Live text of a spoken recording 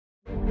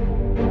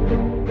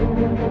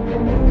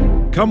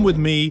Come with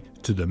me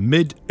to the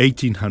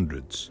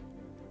mid-1800s.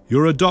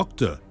 You're a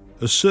doctor,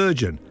 a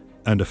surgeon,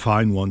 and a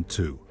fine one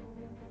too.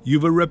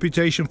 You've a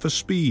reputation for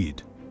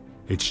speed.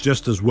 It's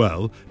just as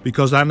well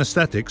because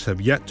anesthetics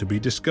have yet to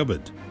be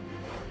discovered.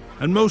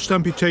 And most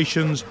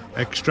amputations,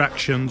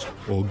 extractions,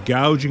 or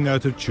gouging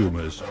out of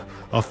tumours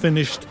are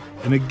finished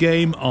in a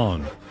game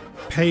on,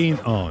 pain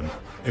on,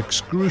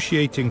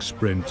 excruciating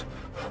sprint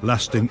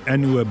lasting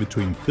anywhere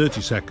between 30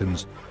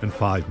 seconds and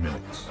 5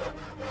 minutes.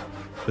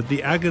 But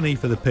the agony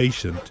for the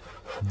patient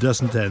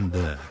doesn't end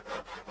there.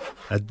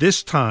 At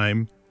this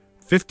time,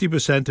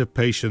 50% of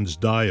patients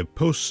die of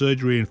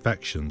post-surgery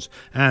infections,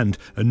 and,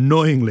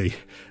 annoyingly,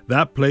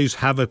 that plays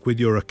havoc with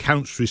your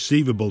accounts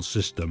receivable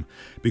system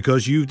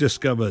because you've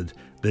discovered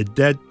the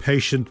dead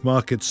patient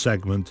market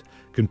segment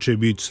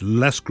contributes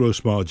less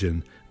gross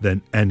margin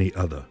than any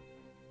other.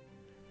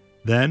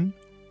 Then,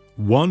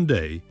 one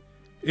day,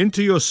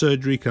 into your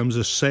surgery comes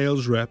a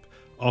sales rep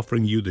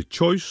offering you the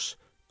choice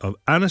of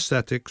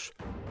anesthetics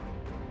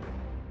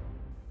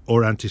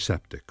or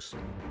antiseptics.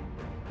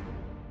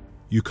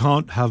 You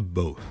can't have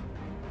both.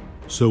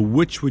 So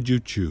which would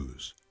you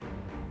choose?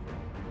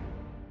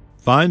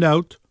 Find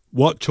out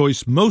what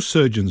choice most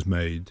surgeons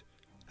made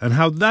and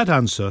how that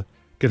answer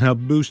can help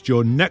boost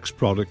your next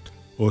product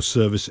or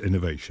service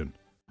innovation.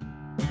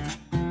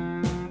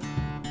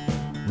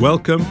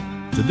 Welcome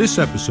to this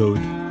episode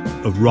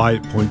of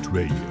Riot Point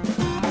Radio.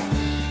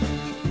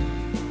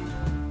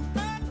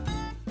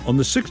 On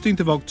the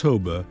 16th of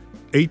October,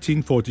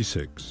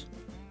 1846,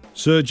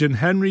 Surgeon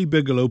Henry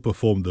Bigelow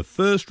performed the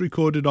first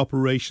recorded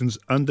operations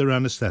under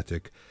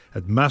anaesthetic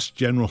at Mass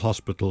General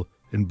Hospital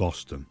in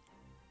Boston.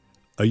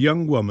 A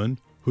young woman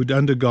who'd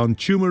undergone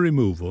tumour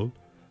removal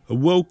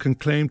awoke and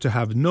claimed to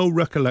have no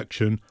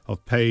recollection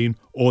of pain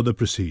or the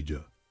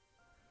procedure.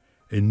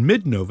 In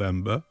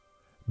mid-November,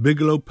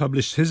 Bigelow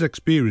published his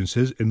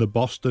experiences in the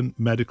Boston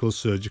Medical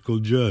Surgical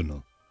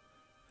Journal.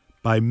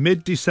 By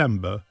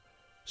mid-December,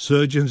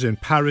 surgeons in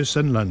Paris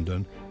and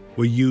London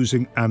were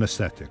using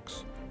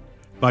anaesthetics.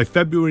 By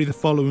February the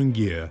following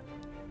year,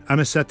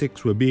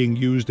 anaesthetics were being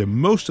used in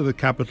most of the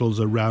capitals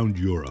around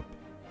Europe.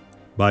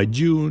 By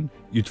June,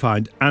 you'd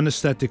find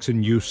anaesthetics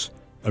in use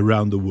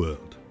around the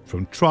world,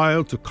 from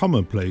trial to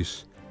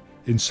commonplace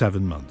in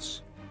 7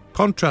 months.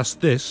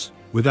 Contrast this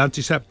with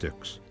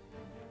antiseptics.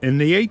 In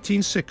the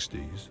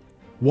 1860s,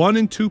 1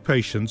 in 2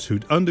 patients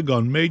who'd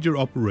undergone major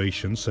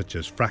operations such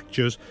as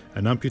fractures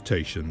and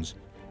amputations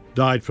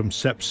died from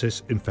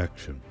sepsis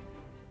infection.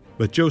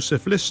 But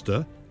Joseph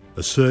Lister,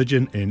 a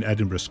surgeon in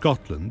Edinburgh,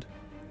 Scotland,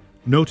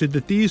 noted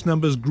that these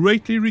numbers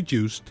greatly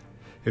reduced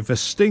if a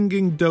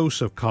stinging dose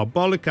of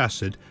carbolic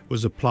acid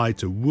was applied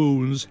to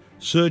wounds,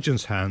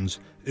 surgeons' hands,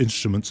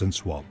 instruments and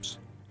swabs.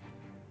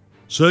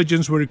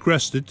 Surgeons were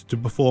requested to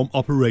perform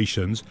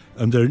operations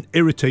under an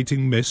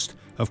irritating mist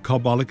of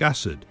carbolic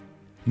acid.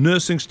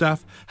 Nursing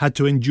staff had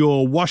to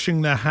endure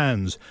washing their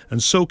hands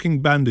and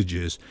soaking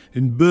bandages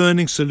in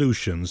burning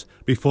solutions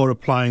before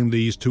applying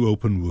these to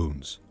open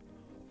wounds.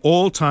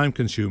 All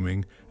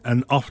time-consuming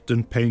and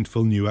often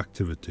painful new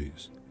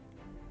activities.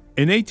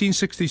 In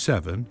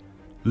 1867,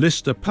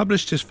 Lister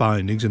published his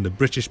findings in the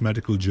British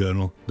medical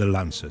journal The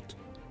Lancet.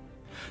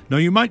 Now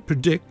you might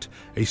predict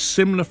a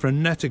similar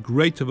frenetic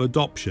rate of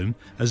adoption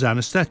as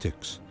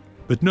anaesthetics,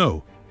 but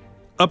no,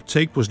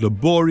 uptake was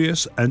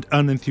laborious and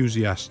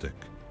unenthusiastic.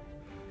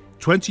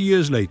 20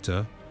 years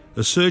later,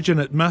 a surgeon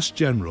at Mass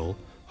General,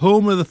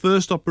 home of the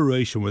first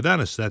operation with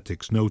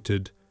anaesthetics,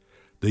 noted,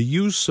 "The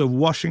use of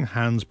washing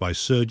hands by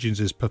surgeons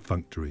is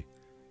perfunctory."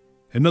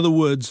 In other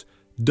words,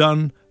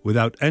 done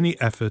without any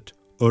effort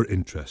or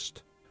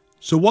interest.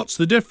 So what's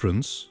the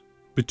difference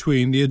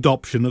between the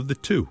adoption of the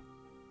two?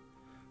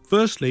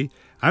 Firstly,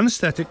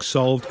 anaesthetics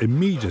solved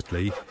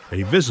immediately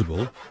a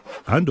visible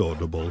and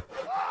audible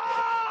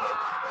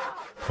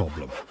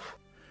problem.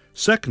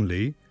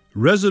 Secondly,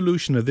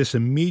 resolution of this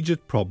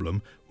immediate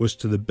problem was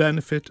to the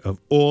benefit of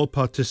all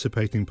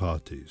participating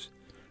parties.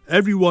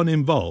 Everyone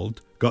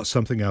involved got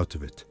something out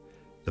of it.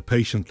 The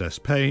patient less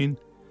pain,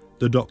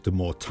 the doctor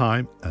more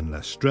time and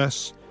less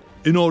stress,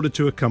 in order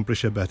to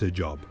accomplish a better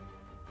job.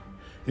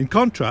 In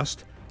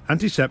contrast,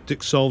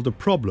 antiseptics solved a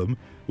problem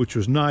which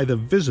was neither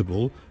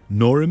visible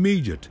nor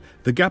immediate.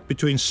 The gap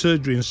between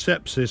surgery and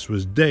sepsis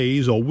was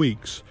days or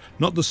weeks,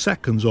 not the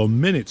seconds or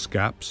minutes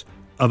gaps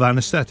of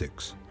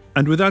anaesthetics.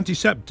 And with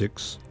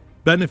antiseptics,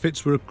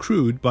 benefits were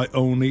accrued by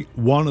only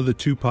one of the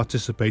two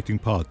participating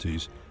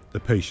parties, the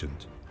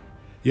patient.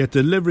 Yet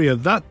delivery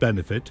of that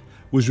benefit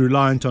was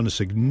reliant on a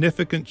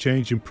significant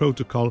change in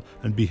protocol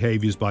and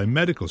behaviours by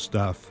medical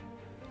staff,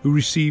 who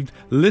received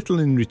little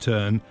in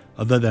return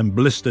other than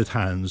blistered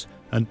hands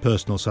and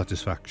personal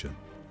satisfaction.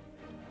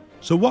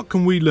 So what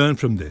can we learn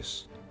from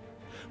this?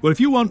 Well,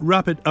 if you want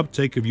rapid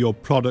uptake of your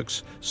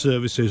products,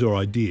 services or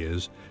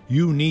ideas,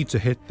 you need to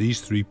hit these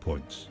 3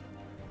 points.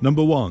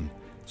 Number 1,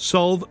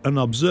 solve an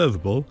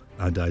observable,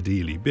 and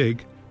ideally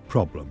big,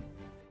 problem.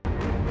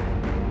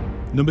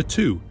 Number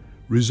 2,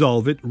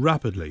 resolve it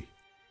rapidly.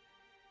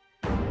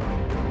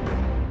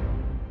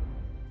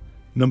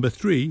 Number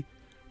 3,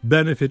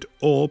 benefit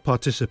all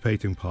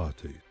participating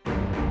parties.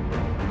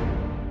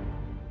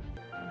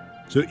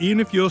 So even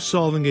if you're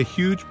solving a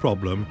huge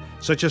problem,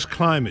 such as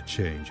climate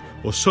change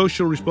or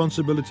social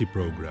responsibility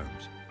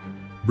programs,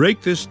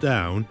 break this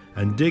down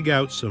and dig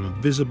out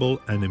some visible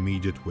and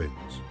immediate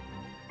wins.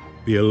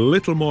 Be a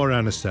little more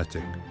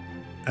anesthetic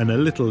and a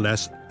little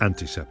less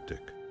antiseptic.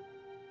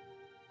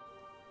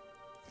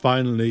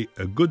 Finally,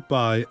 a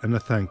goodbye and a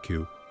thank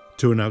you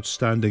to an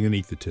outstanding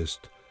anaesthetist,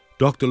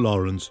 Dr.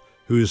 Lawrence,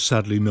 who is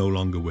sadly no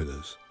longer with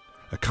us.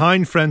 A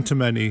kind friend to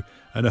many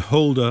and a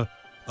holder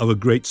of a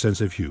great sense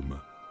of humour.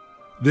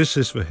 This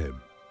is for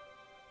him.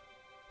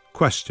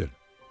 Question: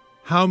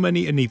 how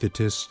many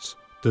anaesthetists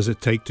does it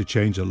take to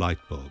change a light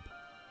bulb?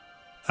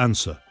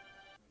 Answer: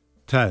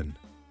 10,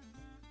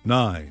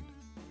 9,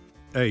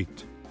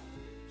 8,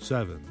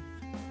 7,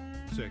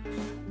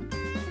 6...